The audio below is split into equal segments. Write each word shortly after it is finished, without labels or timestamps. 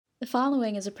The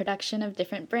following is a production of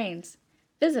Different Brains.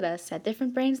 Visit us at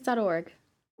differentbrains.org.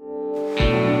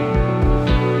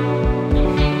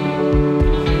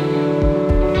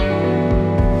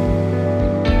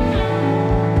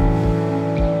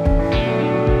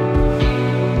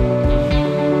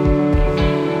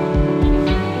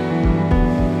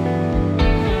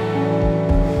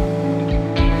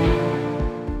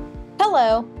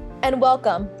 Hello, and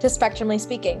welcome to Spectrumly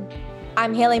Speaking.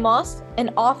 I'm Haley Moss, an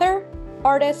author,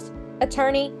 artist,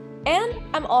 attorney, and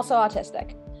I'm also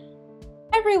autistic.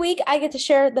 Every week, I get to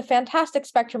share the fantastic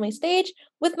Spectrumly stage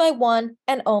with my one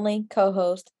and only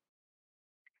co-host.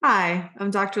 Hi,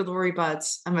 I'm Dr. Lori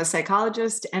Butts. I'm a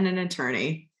psychologist and an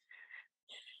attorney.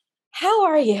 How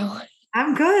are you?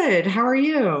 I'm good. How are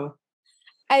you?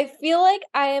 I feel like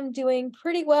I am doing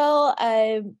pretty well.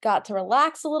 I got to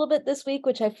relax a little bit this week,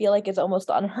 which I feel like is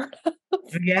almost unheard of.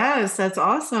 Yes, that's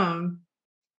awesome.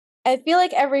 I feel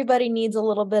like everybody needs a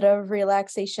little bit of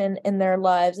relaxation in their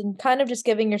lives and kind of just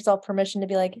giving yourself permission to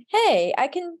be like, hey, I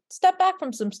can step back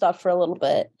from some stuff for a little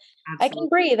bit. Absolutely. I can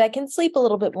breathe. I can sleep a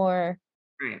little bit more.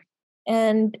 Right.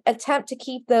 And attempt to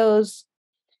keep those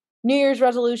New Year's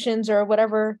resolutions or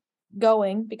whatever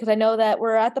going, because I know that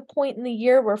we're at the point in the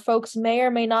year where folks may or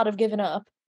may not have given up.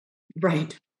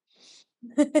 Right.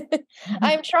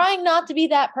 I'm trying not to be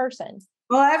that person.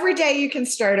 Well, every day you can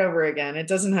start over again. It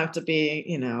doesn't have to be,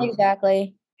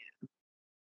 Exactly.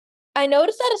 I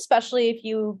noticed that especially if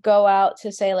you go out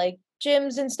to say like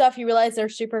gyms and stuff, you realize they're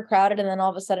super crowded and then all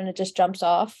of a sudden it just jumps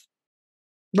off.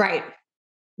 Right.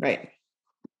 Right.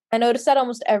 I notice that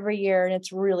almost every year and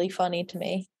it's really funny to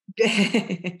me.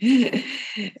 It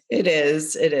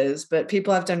is. But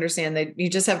people have to understand that you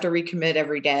just have to recommit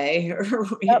every day.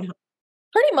 Yep.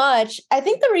 Pretty much. I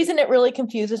think the reason it really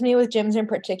confuses me with gyms in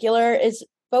particular is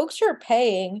folks are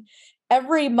paying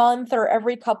every month or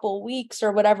every couple weeks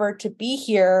or whatever to be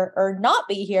here or not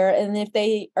be here. And if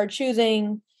they are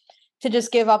choosing to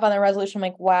just give up on their resolution, I'm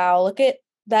like, wow, look at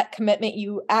that commitment.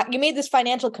 You made this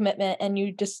financial commitment and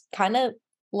you just kind of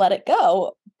let it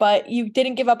go, but you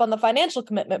didn't give up on the financial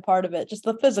commitment part of it, just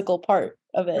the physical part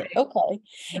of it. Right. Okay.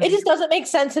 It just doesn't make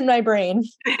sense in my brain.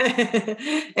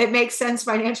 It makes sense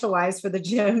financial wise for the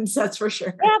gyms, that's for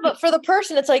sure. Yeah, but for the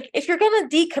person, it's like, if you're going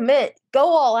to decommit, go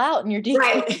all out in your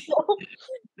decommit.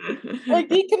 Right. Like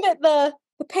decommit the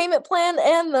payment plan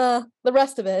and the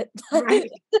rest of it. Right.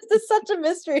 This is such a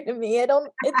mystery to me. It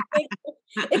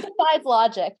defies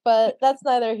logic, but that's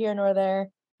neither here nor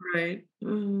there. Right.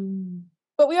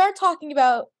 But we are talking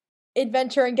about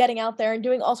adventure and getting out there and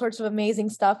doing all sorts of amazing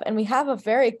stuff. And we have a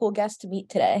very cool guest to meet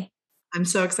today. I'm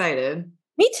so excited.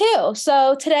 Me too.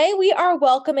 So today we are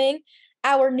welcoming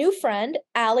our new friend,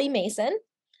 Allie Mason.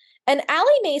 And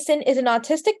Allie Mason is an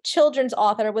autistic children's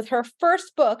author with her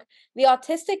first book, The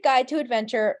Autistic Guide to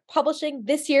Adventure, publishing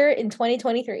this year in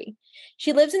 2023.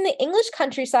 She lives in the English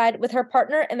countryside with her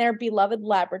partner and their beloved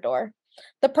Labrador.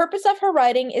 The purpose of her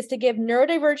writing is to give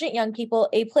neurodivergent young people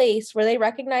a place where they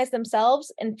recognize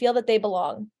themselves and feel that they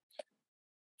belong.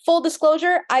 Full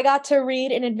disclosure, I got to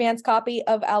read an advanced copy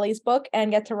of Allie's book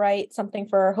and get to write something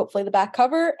for hopefully the back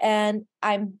cover, and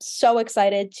I'm so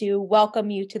excited to welcome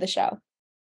you to the show.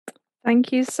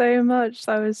 Thank you so much.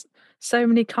 That was so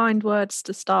many kind words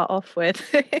to start off with.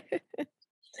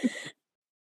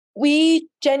 We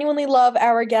genuinely love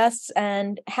our guests,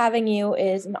 and having you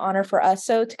is an honor for us.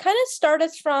 So to kind of start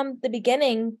us from the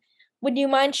beginning, would you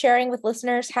mind sharing with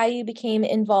listeners how you became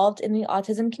involved in the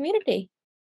autism community?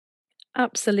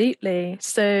 Absolutely.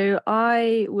 So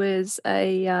I was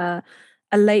a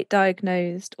late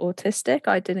diagnosed autistic.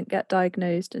 I didn't get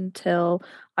diagnosed until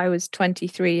I was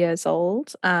 23 years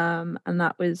old, and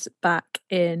that was back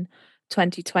in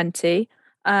 2020.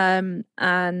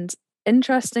 And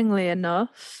interestingly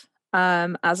enough,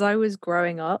 as I was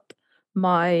growing up,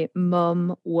 my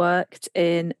mum worked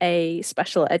in a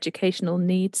special educational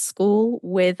needs school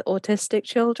with autistic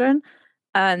children.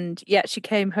 And yet she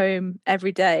came home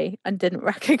every day and didn't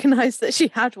recognize that she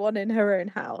had one in her own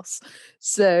house.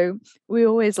 So we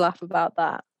always laugh about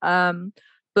that.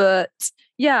 But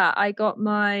yeah, I got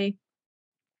my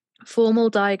formal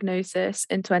diagnosis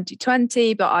in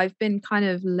 2020, but I've been kind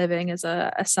of living as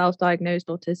a self-diagnosed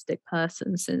autistic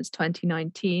person since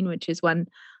 2019, which is when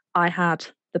I had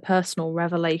the personal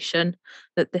revelation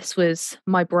that this was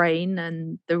my brain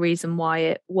and the reason why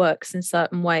it works in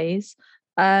certain ways.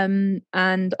 And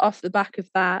off the back of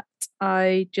that,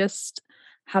 I just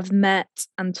have met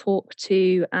and talked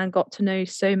to and got to know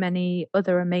so many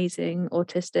other amazing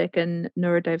autistic and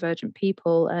neurodivergent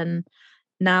people. And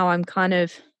now I'm kind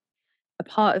of a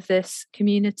part of this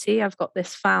community. I've got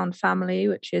this found family,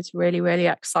 which is really, really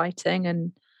exciting.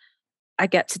 And I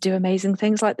get to do amazing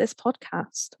things like this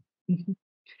podcast. Mhm.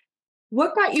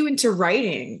 What got you into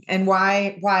writing, and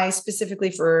why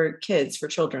specifically for kids, for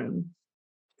children?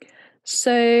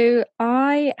 So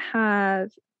I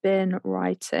have been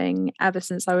writing ever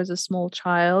since I was a small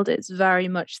child. It's very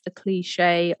much the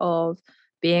cliche of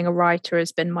being a writer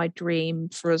has been my dream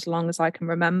for as long as I can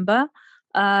remember.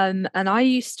 And I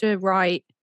used to write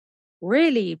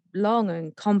really long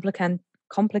and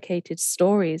complicated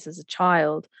stories as a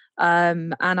child.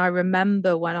 And I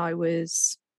remember when I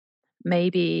was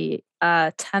maybe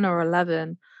 10 or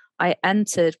 11, I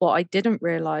entered what I didn't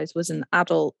realize was an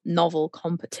adult novel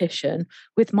competition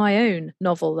with my own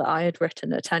novel that I had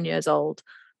written at 10 years old.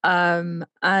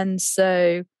 And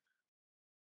so,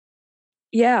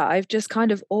 yeah, I've just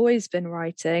kind of always been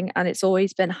writing, and it's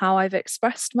always been how I've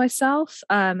expressed myself.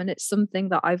 And it's something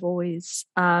that I've always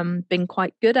been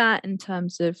quite good at in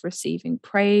terms of receiving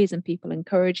praise and people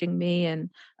encouraging me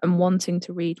and wanting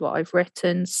to read what I've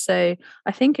written. So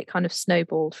I think it kind of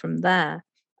snowballed from there.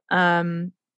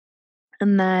 Um,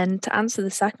 and then to answer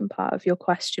the second part of your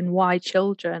question, why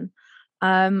children?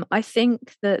 I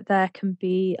think that there can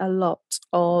be a lot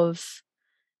of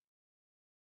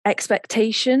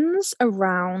expectations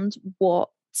around what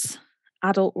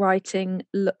adult writing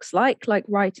looks like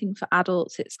writing for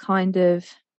adults. It's kind of,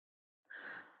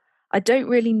 I don't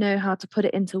really know how to put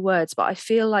it into words, but I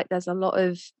feel like there's a lot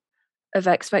of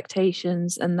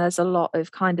expectations, and there's a lot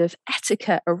of kind of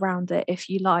etiquette around it, if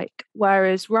you like.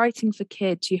 Whereas writing for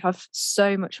kids, you have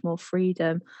so much more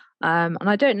freedom. And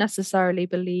I don't necessarily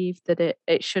believe that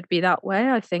it should be that way.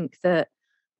 I think that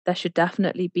there should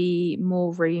definitely be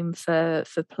more room for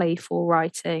playful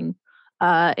writing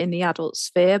in the adult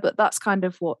sphere. But that's kind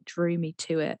of what drew me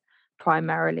to it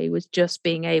primarily, was just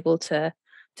being able to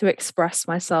express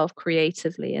myself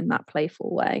creatively in that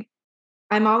playful way.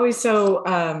 I'm always so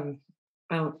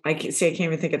I can't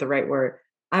even think of the right word.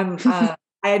 I'm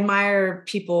I admire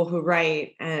people who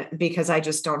write because I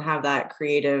just don't have that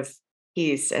creative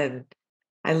piece, and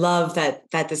I love that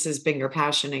this has been your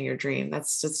passion and your dream.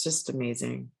 That's just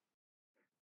amazing.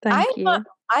 Thank you.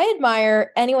 I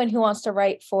admire anyone who wants to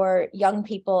write for young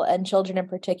people and children in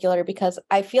particular, because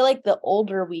I feel like the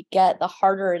older we get, the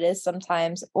harder it is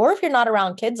sometimes, or if you're not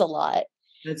around kids a lot,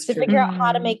 That's to true. figure out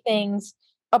how to make things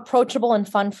approachable and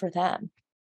fun for them.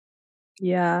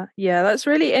 Yeah, that's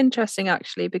really interesting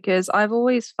actually, because I've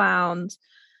always found,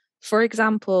 for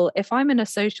example, if I'm in a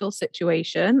social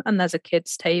situation and there's a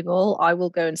kids' table, I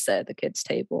will go and sit at the kids'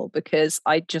 table because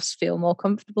I just feel more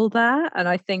comfortable there. And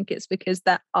I think it's because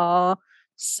there are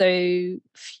so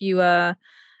fewer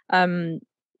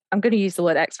I'm going to use the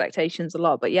word expectations a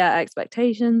lot, but yeah,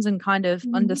 expectations and kind of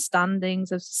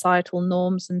understandings of societal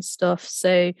norms and stuff.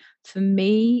 So for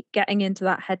me, getting into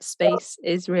that headspace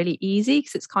is really easy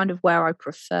because it's kind of where I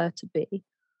prefer to be.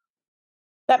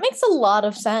 That makes a lot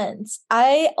of sense.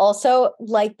 I also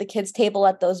like the kids' table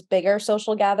at those bigger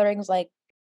social gatherings,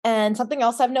 and something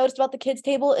else I've noticed about the kids'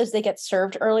 table is they get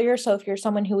served earlier. So if you're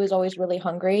someone who is always really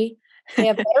hungry, they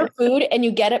have better food and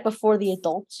you get it before the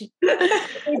adults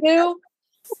do.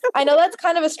 I know that's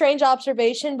kind of a strange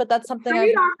observation, but that's something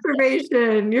Great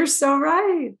observation. You're so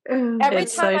right. Every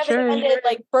It's time so I've true. attended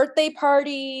like birthday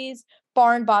parties,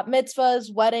 bar and bat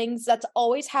mitzvahs, weddings, that's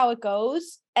always how it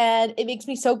goes. And it makes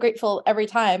me so grateful every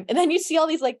time. And then you see all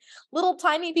these like little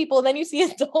tiny people, and then you see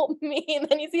adult me, and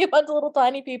then you see a bunch of little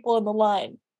tiny people in the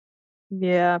line.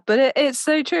 Yeah, but it's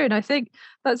so true. And I think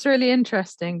that's really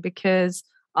interesting because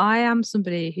I am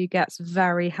somebody who gets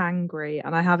very hangry,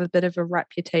 and I have a bit of a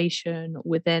reputation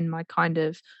within my kind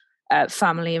of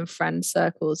family and friend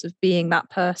circles of being that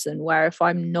person where if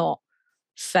I'm not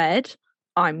fed,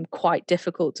 I'm quite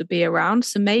difficult to be around.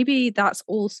 So maybe that's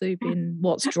also been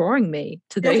what's drawing me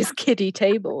to those kiddie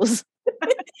tables.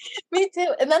 Me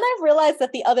too. And then I realized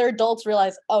that the other adults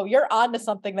realize, oh, you're on to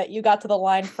something, that you got to the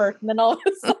line first. And then all of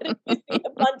a sudden you see a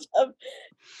bunch of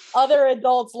other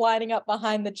adults lining up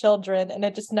behind the children. And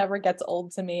it just never gets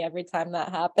old to me every time that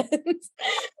happens.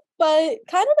 But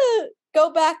kind of to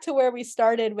go back to where we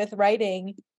started with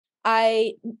writing,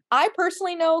 I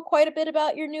personally know quite a bit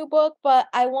about your new book, but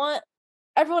I want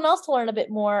everyone else to learn a bit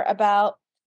more about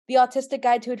The Autistic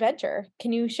Guide to Adventure.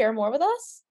 Can you share more with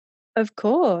us? Of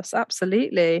course,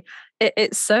 absolutely.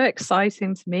 It's so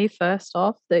exciting to me, first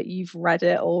off, that you've read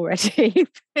it already.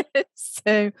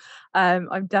 So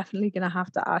I'm definitely going to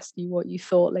have to ask you what you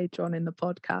thought later on in the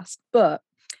podcast. But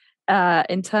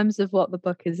in terms of what the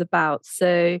book is about,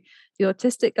 so The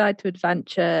Autistic Guide to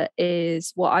Adventure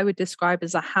is what I would describe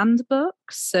as a handbook.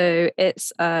 So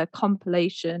it's a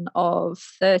compilation of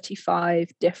 35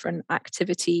 different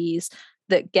activities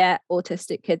that get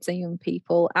autistic kids and young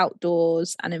people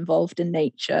outdoors and involved in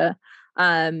nature.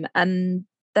 And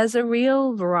there's a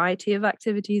real variety of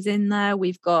activities in there.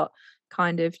 We've got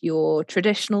kind of your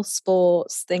traditional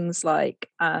sports, things like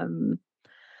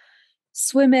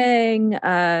swimming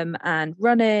and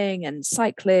running and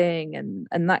cycling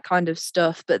and that kind of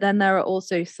stuff. But then there are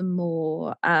also some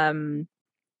more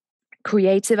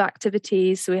creative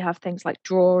activities. So we have things like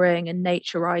drawing and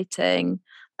nature writing.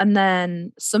 And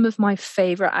then some of my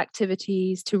favorite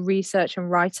activities to research and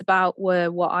write about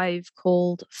were what I've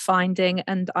called finding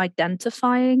and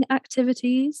identifying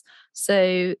activities.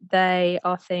 So they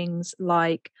are things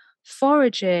like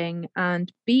foraging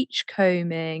and beach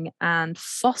combing and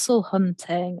fossil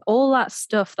hunting, all that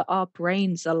stuff that our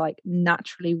brains are like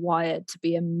naturally wired to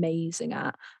be amazing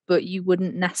at, but you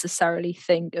wouldn't necessarily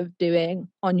think of doing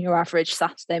on your average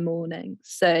Saturday morning.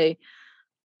 So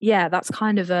yeah, that's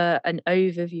kind of an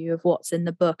overview of what's in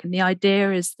the book. And the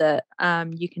idea is that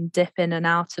you can dip in and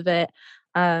out of it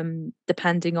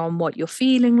depending on what you're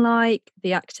feeling like.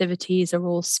 The activities are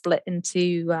all split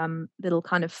into little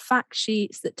kind of fact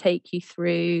sheets that take you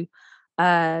through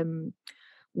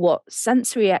what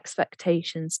sensory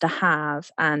expectations to have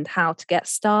and how to get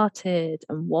started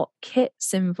and what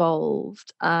kit's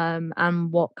involved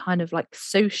and what kind of like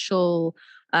social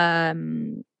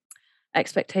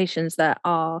expectations there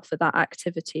are for that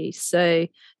activity. So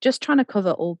just trying to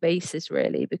cover all bases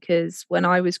really, because when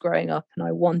I was growing up and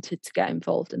I wanted to get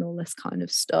involved in all this kind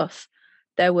of stuff,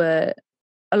 there were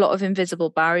a lot of invisible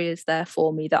barriers there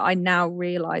for me that I now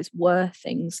realize were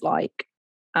things like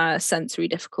sensory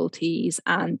difficulties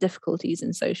and difficulties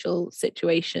in social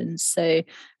situations. So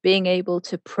being able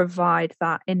to provide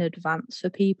that in advance for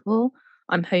people,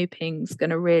 I'm hoping is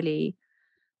going to really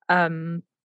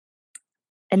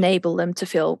enable them to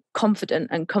feel confident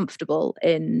and comfortable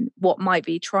in what might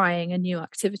be trying a new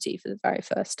activity for the very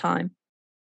first time.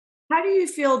 How do you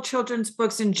feel children's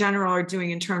books in general are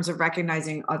doing in terms of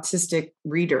recognizing autistic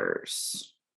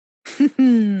readers?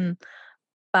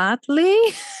 Badly.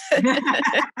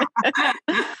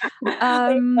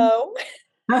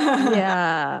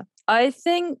 Yeah, I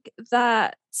think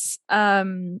that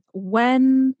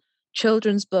when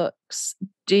children's books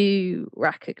do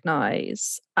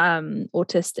recognize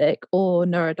autistic or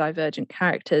neurodivergent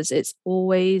characters, it's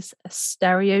always a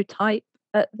stereotype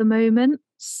at the moment.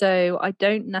 So I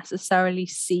don't necessarily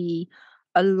see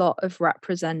a lot of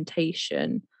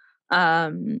representation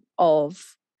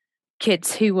of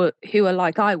kids who are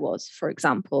like I was, for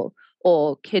example,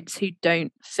 or kids who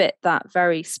don't fit that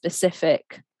very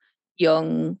specific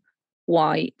young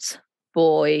white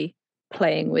boy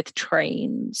playing with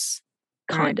trains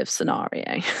kind of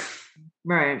scenario.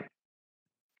 Right.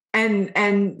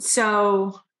 And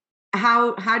so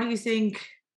how do you think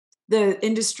the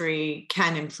industry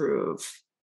can improve?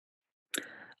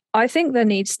 I think there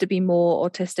needs to be more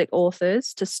autistic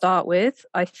authors to start with.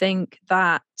 I think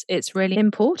that it's really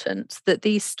important that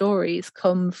these stories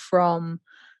come from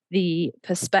the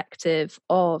perspective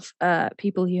of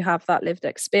people who have that lived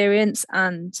experience,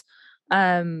 and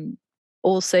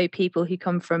also people who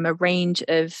come from a range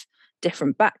of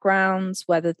different backgrounds,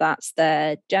 whether that's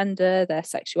their gender, their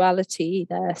sexuality,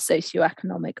 their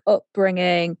socioeconomic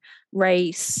upbringing,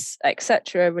 race,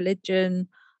 etc., religion.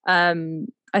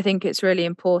 I think it's really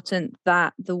important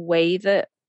that the way that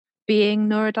being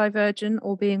neurodivergent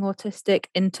or being autistic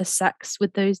intersects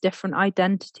with those different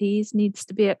identities needs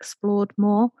to be explored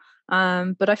more.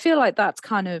 But I feel like that's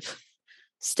kind of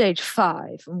stage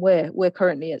 5, and we're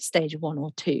currently at stage 1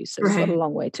 or 2, so we've got a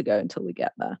long way to go until we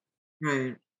get there.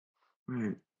 Right.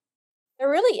 There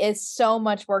really is so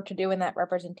much work to do in that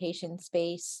representation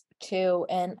space too,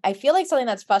 and I feel like something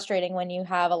that's frustrating when you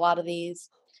have a lot of these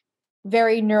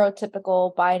very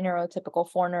neurotypical, bi-neurotypical,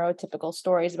 four-neurotypical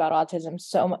stories about autism.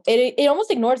 So it almost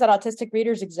ignores that autistic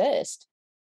readers exist.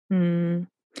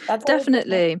 That's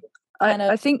definitely.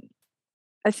 I think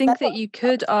that you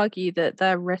could argue that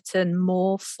they're written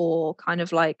more for kind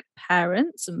of like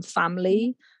parents and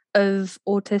family of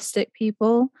autistic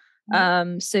people.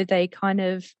 So they kind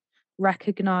of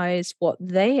recognize what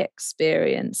they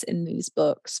experience in these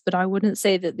books. But I wouldn't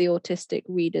say that the autistic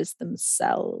readers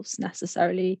themselves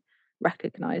necessarily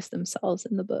recognize themselves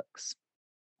in the books.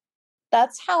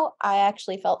 That's how I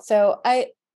actually felt. So I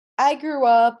grew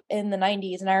up in the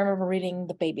 90s, and I remember reading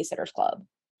The Babysitter's Club.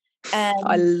 And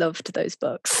I loved those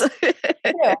books.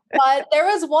 But there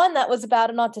was one that was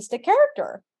about an autistic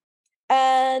character,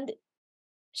 and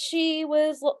she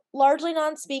was largely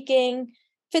non-speaking,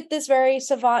 fit this very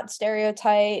savant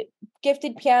stereotype,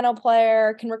 gifted piano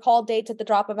player, can recall dates at the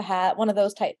drop of a hat, one of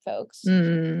those type folks.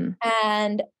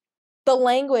 And the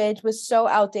language was so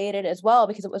outdated as well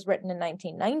because it was written in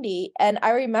 1990. And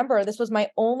I remember this was my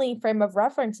only frame of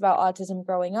reference about autism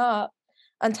growing up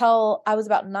until I was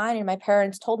about 9 and my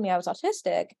parents told me I was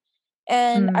autistic.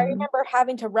 And I remember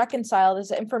having to reconcile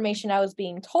this information I was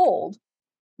being told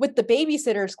with the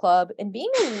Babysitters Club and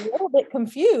being a little bit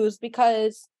confused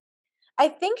because I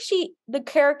think the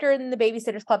character in the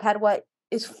Babysitters Club had what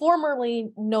is formerly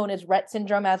known as Rett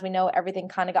syndrome. As we know, everything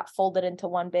kind of got folded into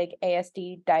one big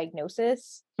ASD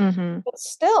diagnosis. But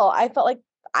still, I felt like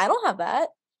I don't have that.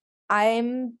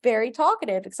 I'm very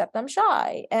talkative, except I'm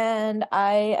shy. And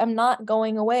I am not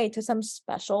going away to some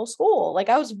special school. Like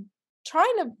I was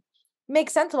trying to make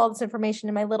sense of all this information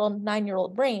in my little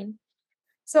 9-year-old brain.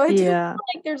 So I do feel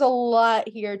like there's a lot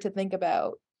here to think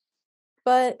about.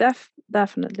 But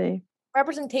definitely.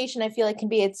 Representation, I feel like, can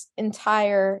be its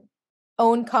entire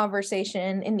own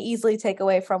conversation and easily take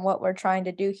away from what we're trying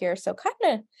to do here. So kind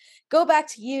of go back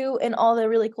to you and all the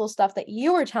really cool stuff that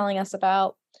you were telling us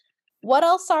about. What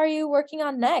else are you working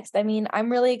on next? I mean,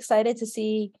 I'm really excited to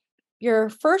see your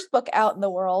first book out in the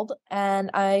world,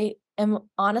 and I am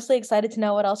honestly excited to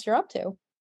know what else you're up to.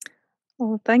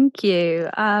 Well, thank you.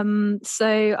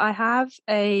 So I have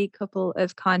a couple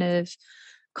of kind of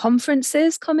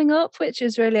conferences coming up, which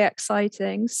is really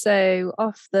exciting. So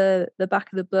off the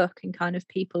back of the book and kind of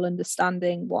people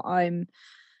understanding what I'm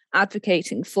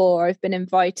advocating for, I've been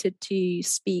invited to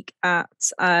speak at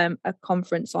a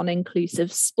conference on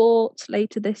inclusive sport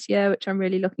later this year, which I'm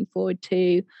really looking forward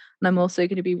to. And I'm also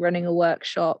going to be running a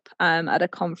workshop at a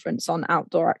conference on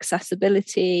outdoor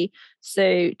accessibility.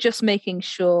 So just making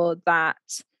sure that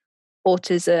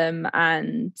autism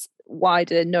and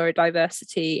wider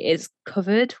neurodiversity is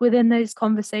covered within those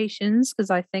conversations, because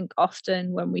I think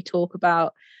often when we talk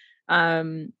about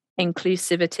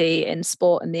inclusivity in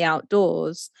sport and the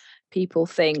outdoors, people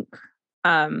think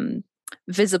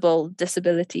visible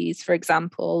disabilities, for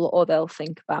example, or they'll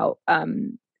think about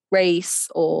race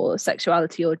or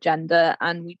sexuality or gender,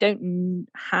 and we don't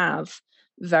have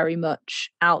very much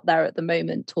out there at the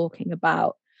moment talking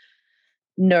about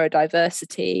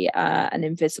neurodiversity and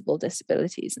invisible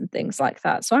disabilities and things like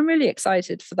that. So I'm really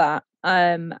excited for that,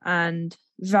 and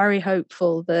very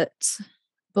hopeful that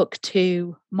book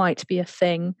 2 might be a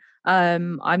thing.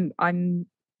 I'm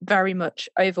very much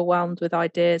overwhelmed with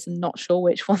ideas and not sure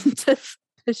which one to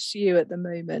pursue at the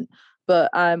moment.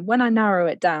 But when I narrow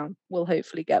it down, we'll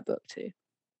hopefully get book 2.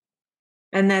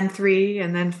 And then 3,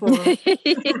 and then 4.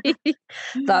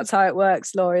 That's how it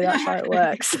works, Laurie. That's how it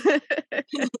works.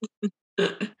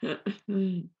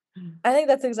 I think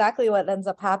that's exactly what ends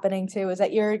up happening too, is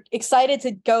that you're excited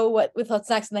to go with what's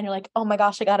next, and then you're like, oh my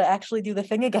gosh, I got to actually do the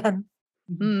thing again.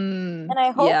 And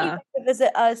I hope you get to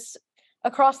visit us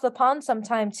across the pond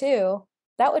sometime too.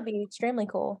 That would be extremely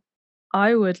cool.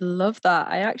 I would love that.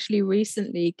 I actually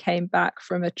recently came back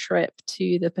from a trip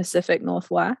to the Pacific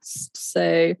Northwest.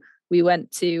 So we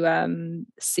went to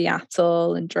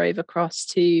Seattle and drove across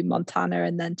to Montana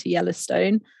and then to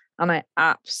Yellowstone. And I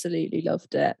absolutely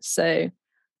loved it. So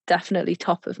definitely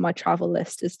top of my travel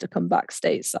list is to come back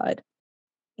stateside.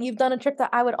 You've done a trip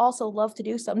that I would also love to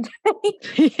do someday.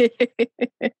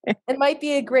 It might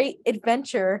be a great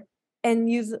adventure and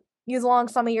use along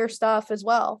some of your stuff as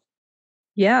well.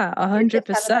 Yeah,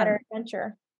 100%.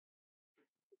 Adventure.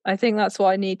 I think that's what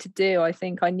I need to do. I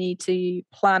think I need to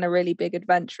plan a really big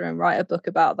adventure and write a book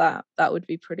about that. That would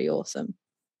be pretty awesome.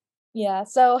 Yeah.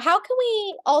 So how can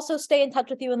we also stay in touch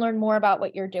with you and learn more about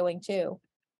what you're doing too?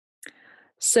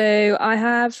 So I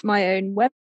have my own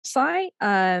website,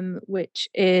 which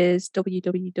is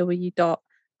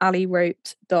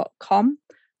www.aliwrote.com.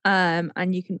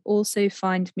 And you can also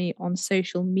find me on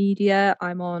social media.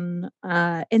 I'm on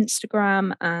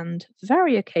Instagram and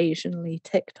very occasionally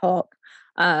TikTok.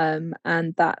 And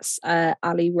that's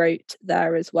Ali Wrote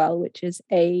there as well, which is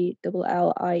ALIEWROTE.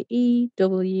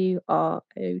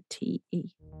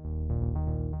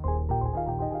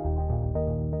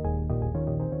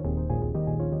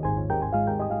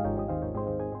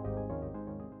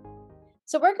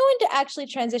 So we're going to actually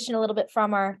transition a little bit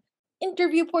from our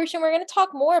interview portion. We're going to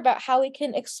talk more about how we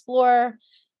can explore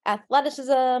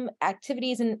athleticism,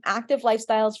 activities, and active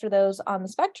lifestyles for those on the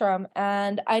spectrum.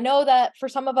 And I know that for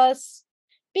some of us,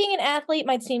 being an athlete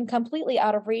might seem completely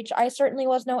out of reach. I certainly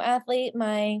was no athlete.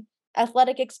 My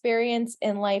athletic experience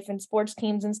in life and sports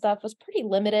teams and stuff was pretty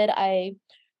limited. I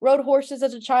rode horses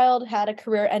as a child, had a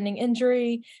career-ending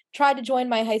injury, tried to join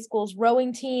my high school's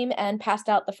rowing team, and passed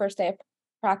out the first day of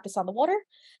practice on the water.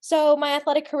 So my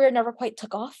athletic career never quite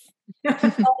took off.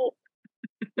 That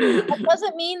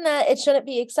doesn't mean that it shouldn't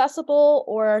be accessible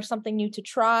or something new to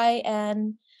try.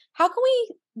 And how can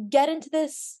we get into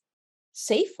this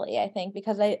safely, I think,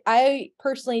 because I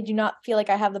personally do not feel like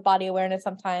I have the body awareness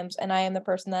sometimes, and I am the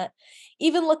person that,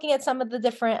 even looking at some of the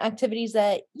different activities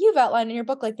that you've outlined in your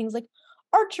book, like things like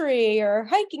archery or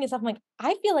hiking and stuff, I'm like,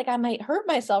 I feel like I might hurt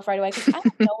myself right away because I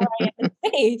don't know where I am in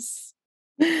space.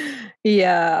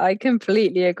 Yeah, I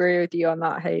completely agree with you on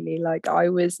that, Haley. Like I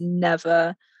was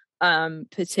never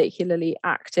particularly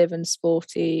active and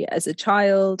sporty as a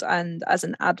child, and as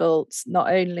an adult,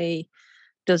 not only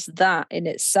does that in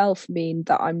itself mean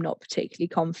that I'm not particularly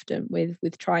confident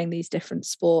with trying these different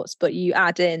sports, but you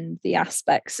add in the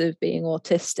aspects of being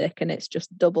autistic and it's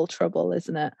just double trouble,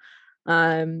 isn't it?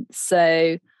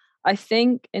 So I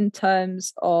think in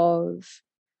terms of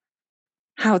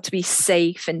how to be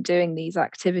safe in doing these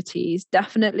activities,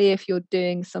 definitely if you're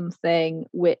doing something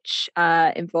which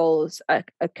involves a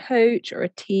coach or a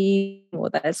team, or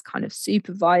there's kind of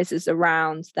supervisors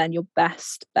around, then your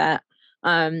best bet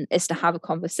is to have a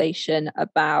conversation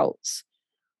about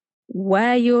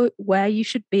where you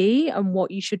should be and what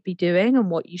you should be doing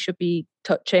and what you should be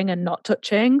touching and not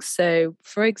touching. So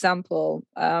for example,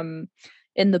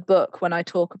 in the book, when I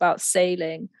talk about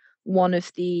sailing, one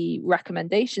of the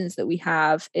recommendations that we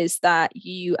have is that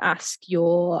you ask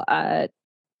your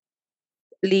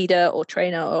leader or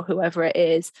trainer or whoever it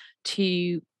is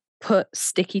to put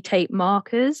sticky tape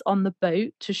markers on the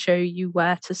boat to show you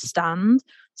where to stand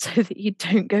so that you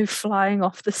don't go flying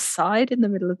off the side in the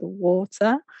middle of the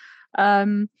water.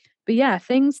 But yeah,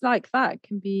 things like that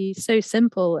can be so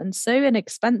simple and so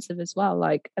inexpensive as well.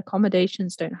 Like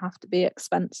accommodations don't have to be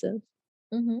expensive.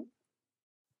 Mm-hmm.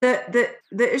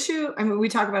 The issue, I mean, we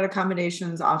talk about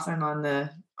accommodations often on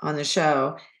the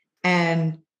show,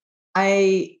 and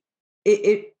I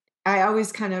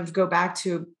always kind of go back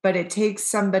to, but it takes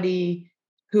somebody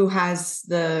who has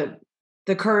the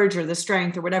courage or the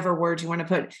strength or whatever word you want to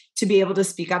put to be able to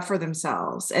speak up for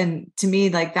themselves. And to me,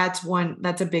 like that's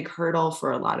a big hurdle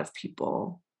for a lot of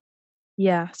people.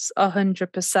 Yes,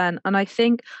 100%. And I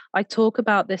think I talk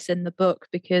about this in the book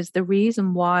because the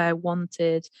reason why I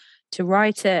wanted to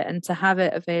write it and to have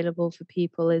it available for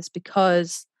people is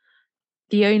because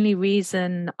the only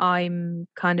reason I'm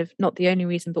kind of, not the only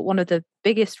reason, but one of the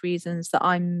biggest reasons that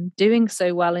I'm doing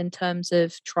so well in terms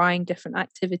of trying different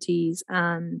activities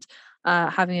and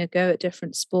having a go at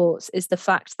different sports is the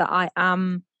fact that I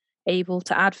am able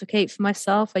to advocate for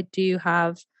myself. I do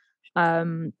have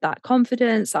that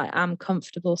confidence. I am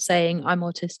comfortable saying I'm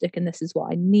autistic and this is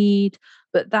what I need.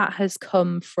 But that has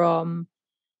come from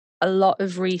a lot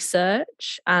of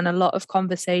research and a lot of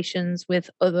conversations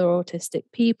with other autistic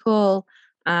people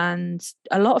and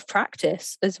a lot of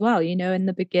practice as well. You know, in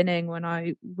the beginning, when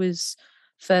I was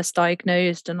first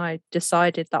diagnosed and I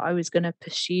decided that I was going to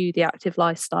pursue the active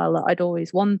lifestyle that I'd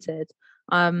always wanted,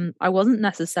 I wasn't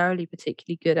necessarily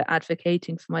particularly good at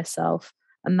advocating for myself.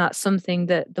 And that's something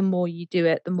that the more you do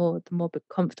it, the more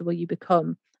comfortable you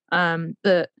become.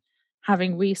 But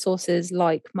having resources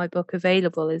like my book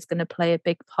available is going to play a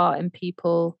big part in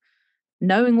people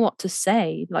knowing what to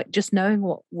say, like just knowing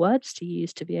what words to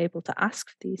use to be able to ask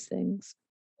for these things.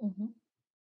 Mm-hmm.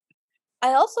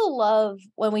 I also love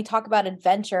when we talk about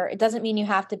adventure, it doesn't mean you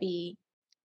have to be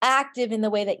active in the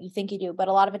way that you think you do, but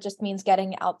a lot of it just means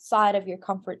getting outside of your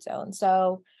comfort zone.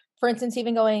 So for instance,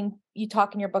 even you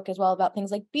talk in your book as well about things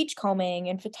like beachcombing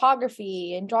and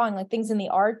photography and drawing, like things in the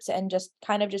arts, and just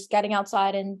kind of just getting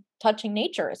outside and touching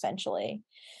nature essentially.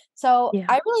 So Yeah.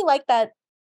 I really like that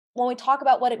when we talk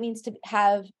about what it means to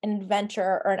have an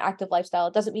adventure or an active lifestyle,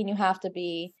 it doesn't mean you have to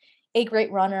be a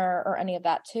great runner or any of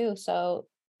that too. So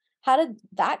how did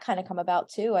that kind of come about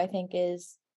too, I think,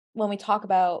 is when we talk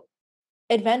about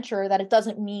adventure, that it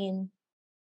doesn't mean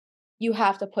you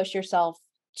have to push yourself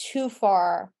too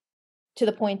far to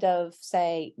the point of,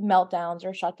 say, meltdowns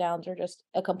or shutdowns or just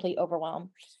a complete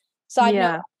overwhelm. Side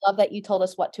note, I love that you told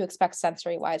us what to expect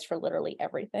sensory-wise for literally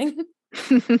everything.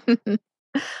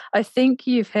 I think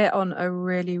you've hit on a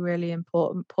really, really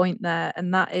important point there.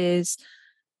 And that is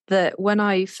that when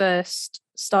I first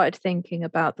started thinking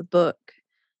about the book,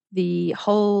 the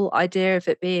whole idea of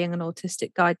it being an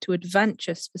autistic guide to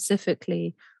adventure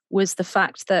specifically was the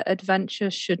fact that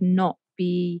adventure should not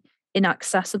be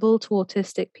inaccessible to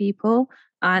autistic people.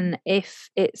 And if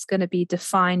it's going to be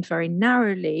defined very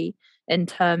narrowly in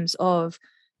terms of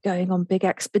going on big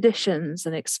expeditions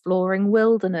and exploring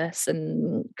wilderness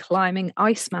and climbing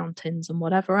ice mountains and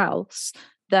whatever else,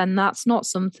 then that's not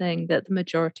something that the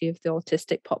majority of the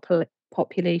autistic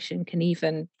population can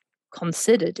even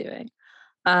consider doing.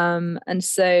 And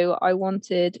so I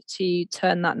wanted to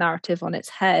turn that narrative on its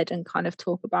head and kind of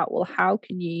talk about, well, how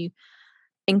can you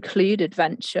include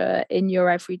adventure in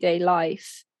your everyday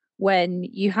life when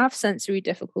you have sensory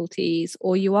difficulties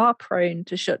or you are prone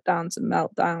to shutdowns and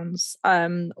meltdowns,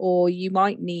 or you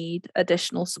might need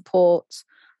additional support.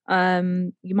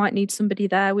 You might need somebody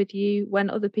there with you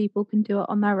when other people can do it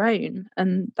on their own.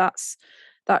 And that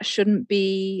shouldn't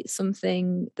be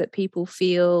something that people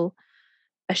feel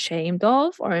ashamed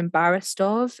of or embarrassed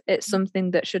of. It's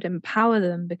something that should empower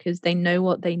them because they know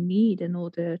what they need in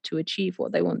order to achieve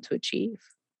what they want to achieve.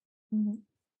 Mhm.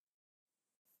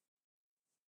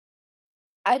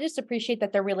 I just appreciate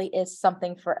that there really is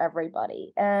something for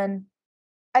everybody. And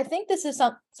I think this is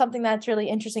something that's really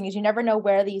interesting is you never know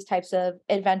where these types of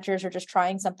adventures or just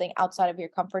trying something outside of your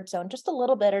comfort zone just a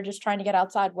little bit or just trying to get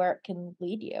outside where it can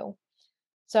lead you.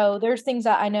 So there's things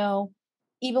that I know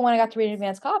even when I got to read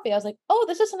Advanced Copy, I was like, oh,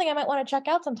 this is something I might want to check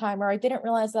out sometime, or I didn't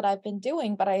realize that I've been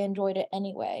doing, but I enjoyed it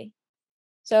anyway.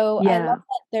 So I Yeah. love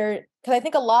that because I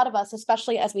think a lot of us,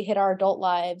 especially as we hit our adult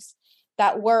lives,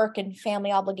 that work and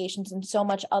family obligations and so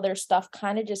much other stuff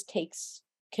kind of just takes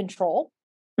control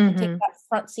and take Mhm. that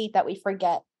front seat that we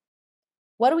forget.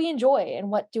 What do we enjoy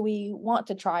and what do we want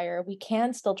to try? Or we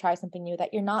can still try something new,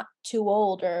 that you're not too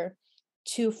old or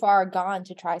too far gone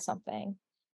to try something.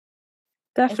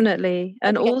 Definitely. I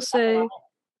And think I did that a also, lot.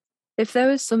 if there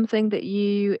was something that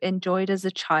you enjoyed as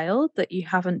a child that you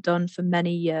haven't done for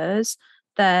many years,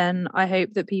 then I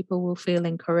hope that people will feel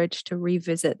encouraged to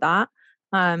revisit that.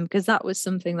 Because that was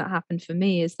something that happened for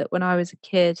me, is that when I was a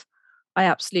kid, I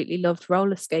absolutely loved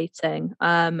roller skating.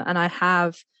 And I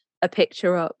have a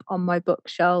picture up on my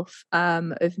bookshelf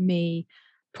of me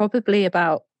probably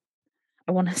about,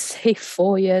 I want to say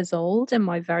 4 years old, in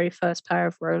my very first pair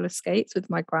of roller skates with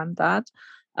my granddad.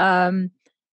 Um,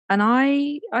 and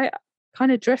I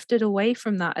kind of drifted away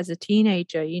from that as a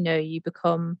teenager. You know, you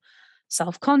become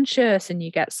self-conscious and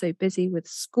you get so busy with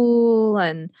school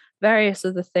and various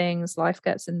other things, life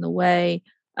gets in the way.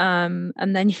 And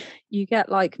then you get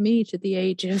like me to the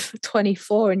age of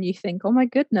 24 and you think, oh my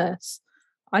goodness,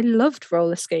 I loved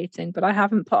roller skating, but I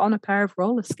haven't put on a pair of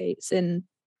roller skates in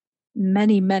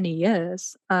many, many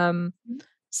years. So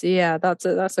yeah, that's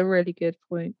a really good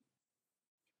point.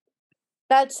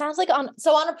 That sounds like on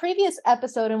a previous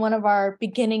episode in one of our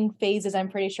beginning phases, I'm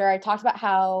pretty sure I talked about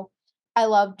how I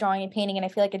love drawing and painting and I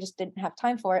feel like I just didn't have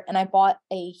time for it. And I bought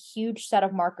a huge set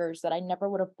of markers that I never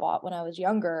would have bought when I was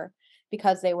younger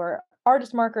because they were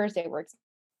artist markers, they were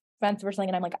expensive or something.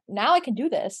 And I'm like, now I can do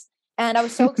this. And I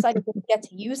was so excited to get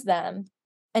to use them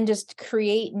and just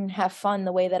create and have fun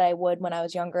the way that I would when I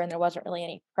was younger. And there wasn't really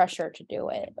any pressure to do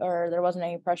it, or there wasn't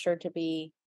any pressure to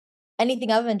be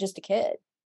anything other than just a kid.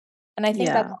 And I think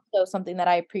that's Yeah. also something that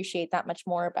I appreciate that much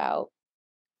more about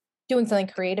doing something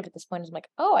creative at this point. Is I'm like,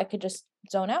 oh, I could just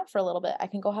zone out for a little bit. I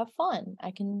can go have fun.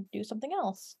 I can do something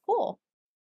else. Cool.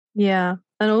 Yeah.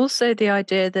 And also the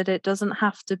idea that it doesn't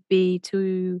have to be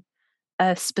to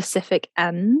a specific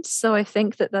end. So I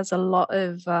think that there's a lot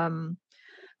of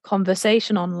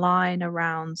conversation online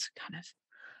around kind of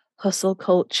hustle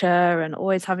culture and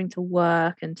always having to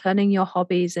work and turning your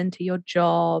hobbies into your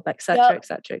job, etc., Yep.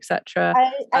 etc., etc.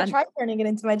 I And tried turning it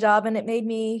into my job and it made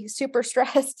me super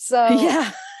stressed. So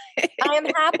yeah. I am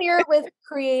happier with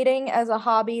creating as a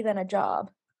hobby than a job.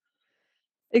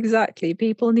 Exactly.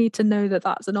 People need to know that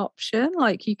that's an option.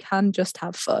 Like, you can just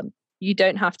have fun. You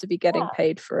don't have to be getting Yeah.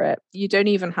 paid for it. You don't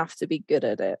even have to be good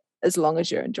at it, as long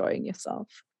as you're enjoying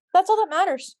yourself. That's all that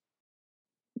matters.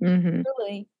 Hmm.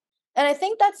 Really. And I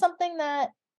think that's something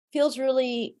that feels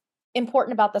really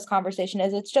important about this conversation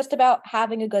is it's just about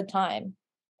having a good time.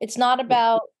 It's not Yeah.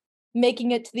 about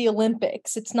making it to the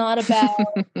Olympics. It's not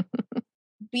about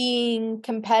being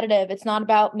competitive. It's not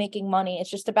about making money. It's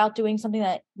just about doing something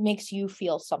that makes you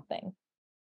feel something.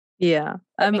 Yeah.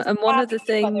 That makes you And one of the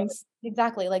happy, whether things,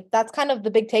 exactly, like that's kind of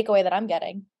the big takeaway that I'm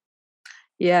getting.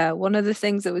 yeah, one of the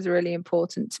things that was really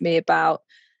important to me about,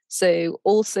 so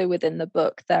also within the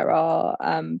book, there are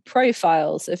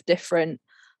profiles of different,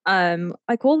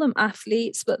 I call them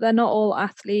athletes, but they're not all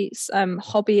athletes.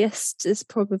 Hobbyists is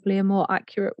probably a more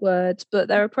accurate word, but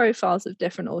there are profiles of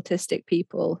different autistic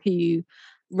people who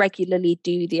regularly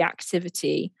do the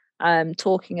activity,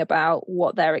 talking about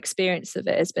what their experience of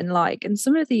it has been like. And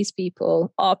some of these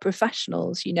people are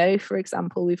professionals. You know, for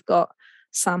example, we've got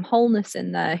Sam Holness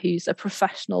in there, who's a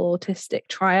professional autistic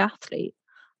triathlete.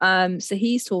 So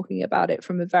he's talking about it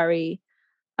from a very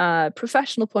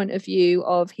professional point of view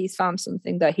of he's found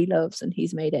something that he loves and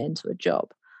he's made it into a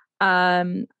job.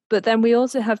 But then we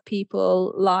also have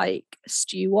people like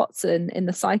Stu Watson in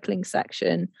the cycling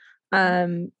section.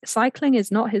 Cycling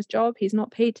is not his job. He's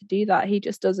not paid to do that. He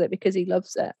just does it because he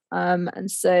loves it.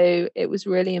 And so it was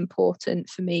really important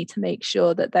for me to make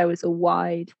sure that there was a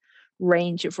wide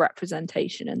range of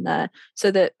representation in there,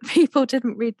 so that people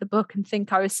didn't read the book and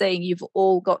think I was saying you've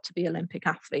all got to be Olympic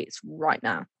athletes right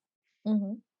now.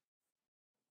 Mm-hmm.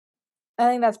 I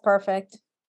think that's perfect.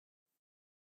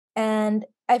 And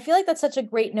I feel like that's such a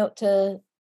great note to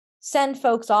send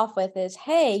folks off with is,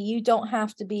 hey, you don't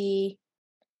have to be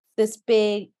this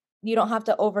big, you don't have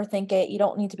to overthink it. You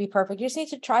don't need to be perfect. You just need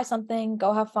to try something,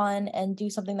 go have fun, and do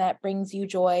something that brings you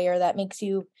joy or that makes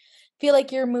you feel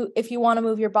like if you want to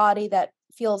move your body, that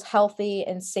feels healthy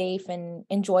and safe and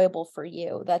enjoyable for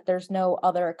you, that there's no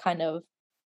other kind of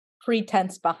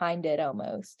pretense behind it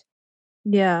almost.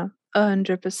 Yeah,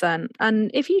 100%.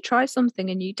 And if you try something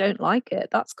and you don't like it,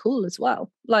 that's cool as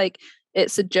well. Like,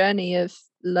 it's a journey of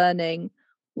learning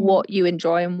what you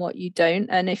enjoy and what you don't.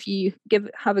 And if you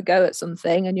have a go at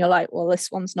something and you're like, well,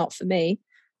 this one's not for me,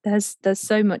 there's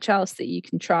so much else that you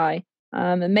can try.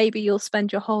 And maybe you'll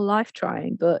spend your whole life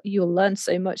trying, but you'll learn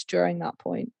so much during that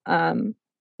point.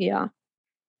 Yeah.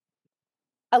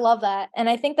 I love that. And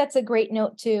I think that's a great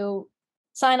note to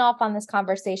sign off on this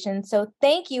conversation. So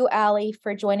thank you, Allie,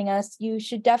 for joining us. You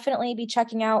should definitely be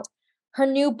checking out her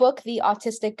new book, The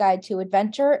Autistic Guide to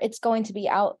Adventure. It's going to be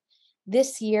out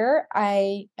this year.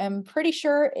 I am pretty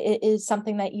sure it is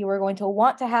something that you are going to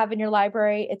want to have in your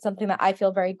library. It's something that I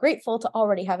feel very grateful to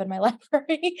already have in my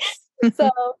library. So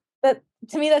that,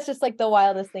 to me, that's just like the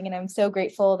wildest thing. And I'm so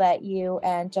grateful that you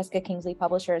and Jessica Kingsley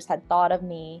Publishers had thought of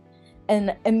me.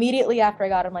 And immediately after I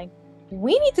got it, I'm like,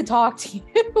 we need to talk to you.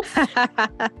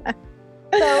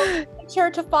 So make sure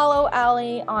to follow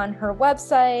Allie on her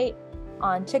website,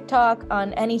 on TikTok,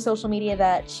 on any social media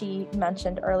that she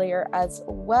mentioned earlier as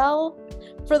well.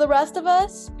 For the rest of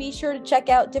us, be sure to check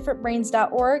out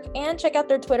differentbrains.org and check out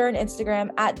their Twitter and Instagram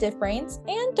at diffbrains.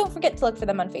 And don't forget to look for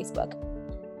them on Facebook.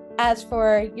 As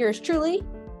for yours truly,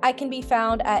 I can be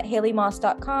found at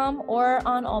haleymoss.com or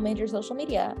on all major social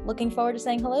media. Looking forward to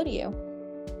saying hello to you.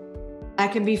 I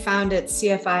can be found at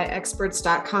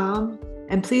cfiexperts.com.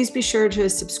 And please be sure to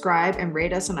subscribe and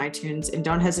rate us on iTunes, and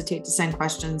don't hesitate to send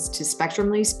questions to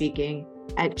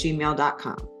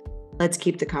spectrumlyspeaking@gmail.com. Let's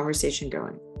keep the conversation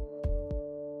going.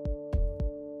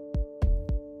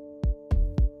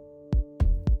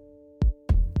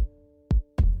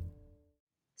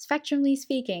 Spectrumly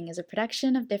Speaking is a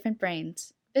production of Different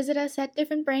Brains. Visit us at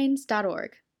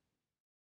differentbrains.org.